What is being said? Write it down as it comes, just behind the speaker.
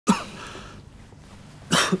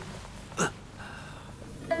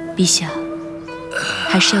陛下，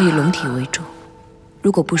还是要以龙体为重。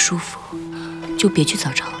如果不舒服，就别去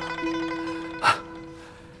早朝了。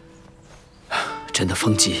朕的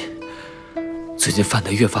风疾最近犯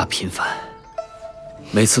得越发频繁，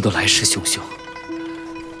每次都来势汹汹。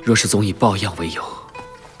若是总以抱恙为由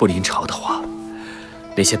不临朝的话，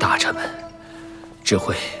那些大臣们只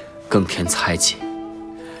会更添猜忌，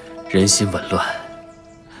人心紊乱。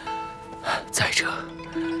再者，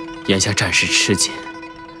眼下战事吃紧，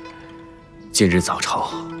今日早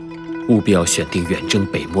朝务必要选定远征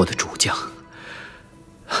北漠的主将，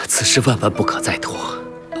此事万万不可再拖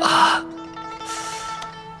啊！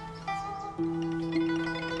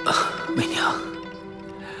媚娘，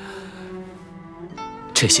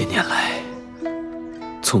这些年来，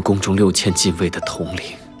从宫中6000禁卫的统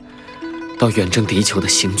领，到远征敌酋的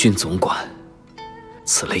行军总管，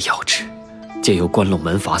此类要职，皆由关陇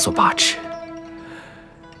门阀所把持。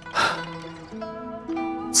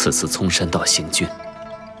此次从山道行军，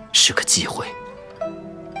是个机会，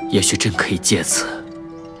也许朕可以借此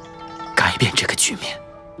改变这个局面。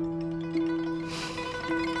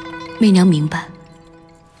媚娘明白，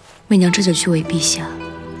媚娘这就去为陛下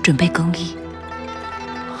准备更衣。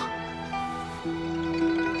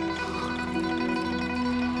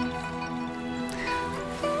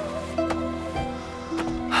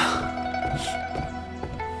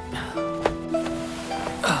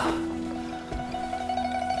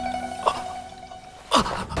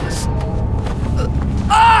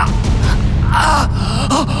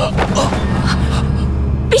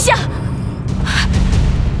陛下，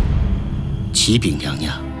启禀娘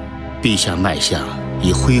娘，陛下脉象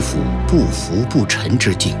已恢复不浮不沉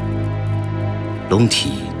之境，龙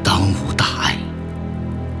体当无大碍。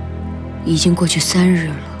已经过去3日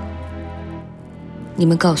了，你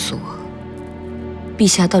们告诉我，陛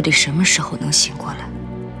下到底什么时候能醒过来？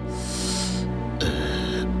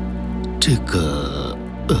这个，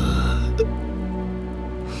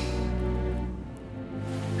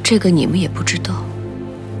这个你们也不知道，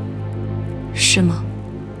是吗？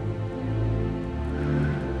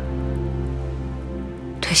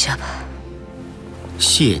退下吧。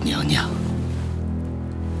谢娘娘。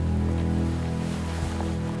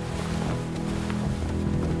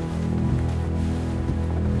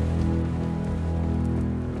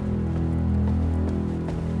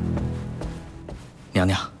娘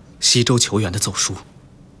娘，西周求援的奏书。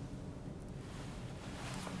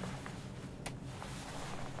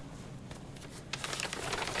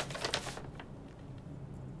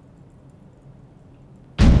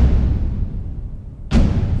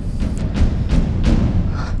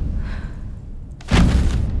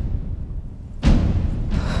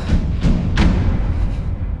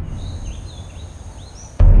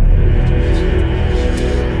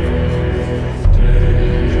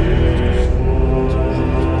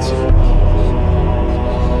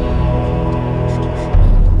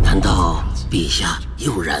陛下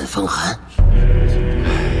又染风寒，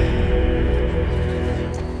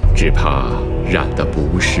只怕染的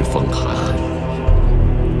不是风寒。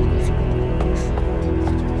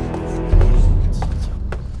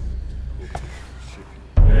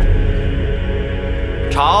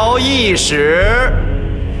朝议使，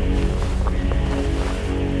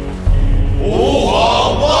吾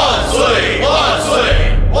皇万岁万岁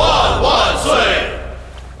万万岁！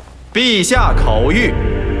陛下口谕。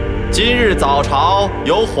今日早朝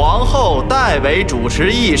由皇后代为主持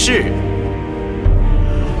议事。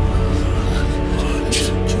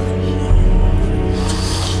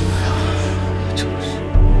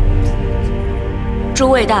诸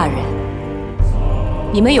位大人，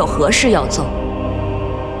你们有何事要奏？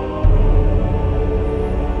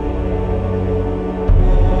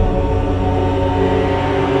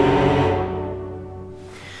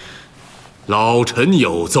老臣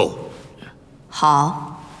有奏。好。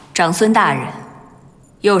长孙大人，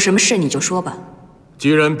有什么事你就说吧。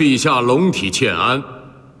既然陛下龙体欠安，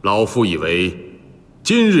老夫以为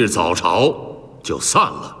今日早朝就散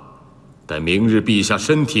了，待明日陛下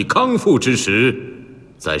身体康复之时，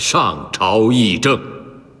再上朝议政。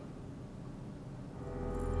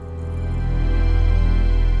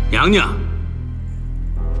娘娘，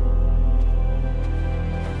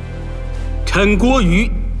臣郭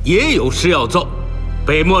瑜也有事要奏。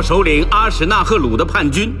北漠首领阿史那赫鲁的叛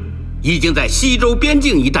军已经在西周边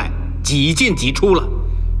境一带几进几出了。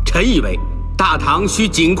臣以为大唐需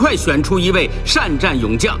尽快选出一位善战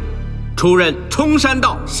勇将，出任冲山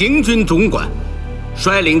道行军总管，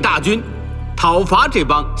率领大军讨伐这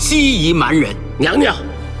帮西夷蛮人。娘娘，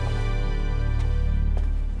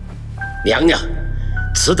娘娘，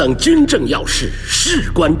此等军政要事，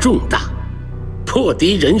事关重大，破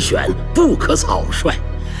敌人选不可草率。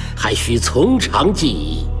还需从长计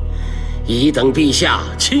议，以等陛下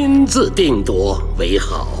亲自定夺为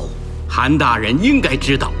好。韩大人应该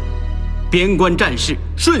知道，边关战事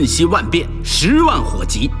瞬息万变，10万火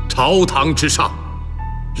急，朝堂之上，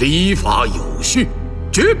礼法有序，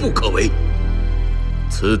绝不可违。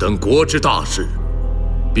此等国之大事，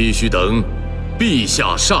必须等陛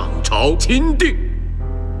下上朝钦定。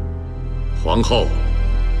皇后，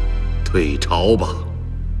退朝吧。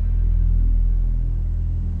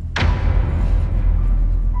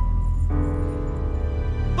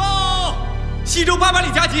报，西周800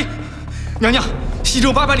里加急！娘娘，西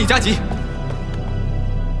周800里加急！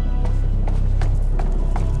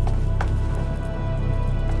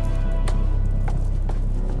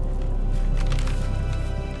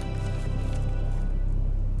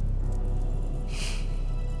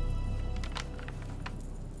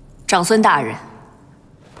长孙大人，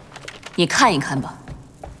你看一看吧。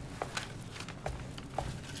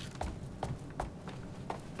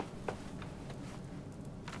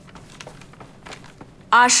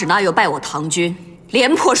阿史那又败我唐军，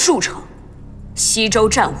连破数城，西周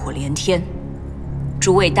战火连天。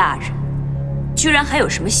诸位大人，居然还有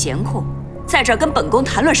什么闲空，在这儿跟本宫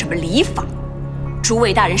谈论什么礼法？诸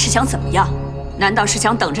位大人是想怎么样？难道是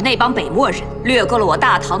想等着那帮北漠人掠过了我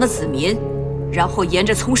大唐的子民？然后沿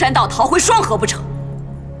着葱山道逃回双河不成？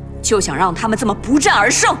就想让他们这么不战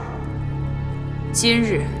而胜？今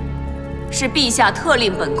日是陛下特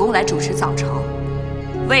令本宫来主持早朝，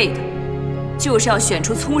为的就是要选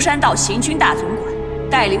出葱山道行军大总管，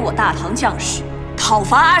带领我大唐将士讨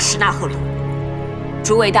伐阿史那贺鲁。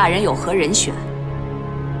诸位大人有何人选？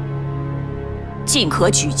尽可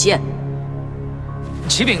举荐。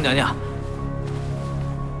启禀娘娘。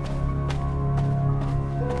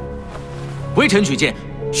微臣举荐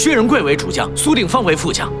薛仁贵为主将，苏定方为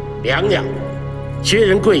副将。娘娘，薛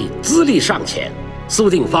仁贵资历尚浅，苏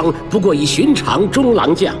定方不过一寻常中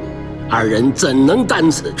郎将，二人怎能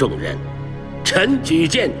担此重任？臣举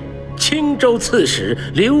荐青州刺史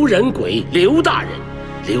刘仁贵刘大人，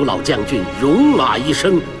刘老将军戎马一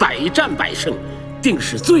生，百战百胜，定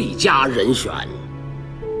是最佳人选。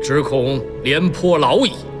只恐廉颇老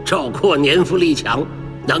矣。赵括年富力强，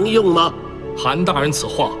能用吗？韩大人此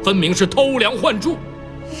话分明是偷梁换柱。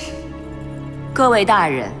各位大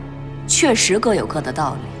人，确实各有各的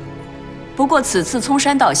道理。不过此次葱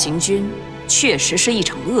山道行军，确实是一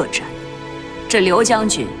场恶战。这刘将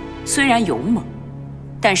军虽然勇猛，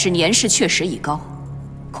但是年事确实已高，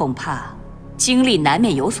恐怕精力难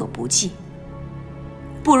免有所不济。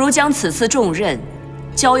不如将此次重任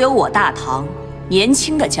交由我大唐年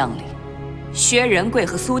轻的将领薛仁贵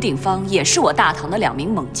和苏定方，也是我大唐的2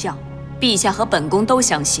名猛将。陛下和本宫都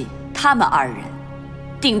相信，他们2人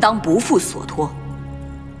定当不负所托。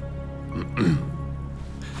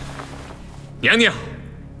娘娘，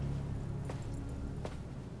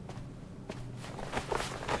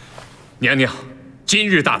娘娘，今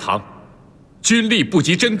日大唐军力不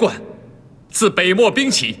及贞观，自北漠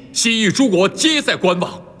兵起，西域诸国皆在观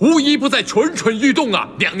望，无一不在蠢蠢欲动啊！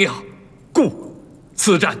娘娘，故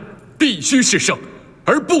此战必须是胜，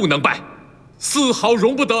而不能败。丝毫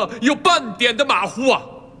容不得有半点的马虎啊！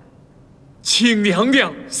请娘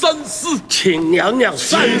娘三思。请娘娘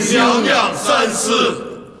三思。请娘娘三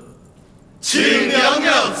思。请娘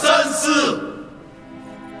娘三思。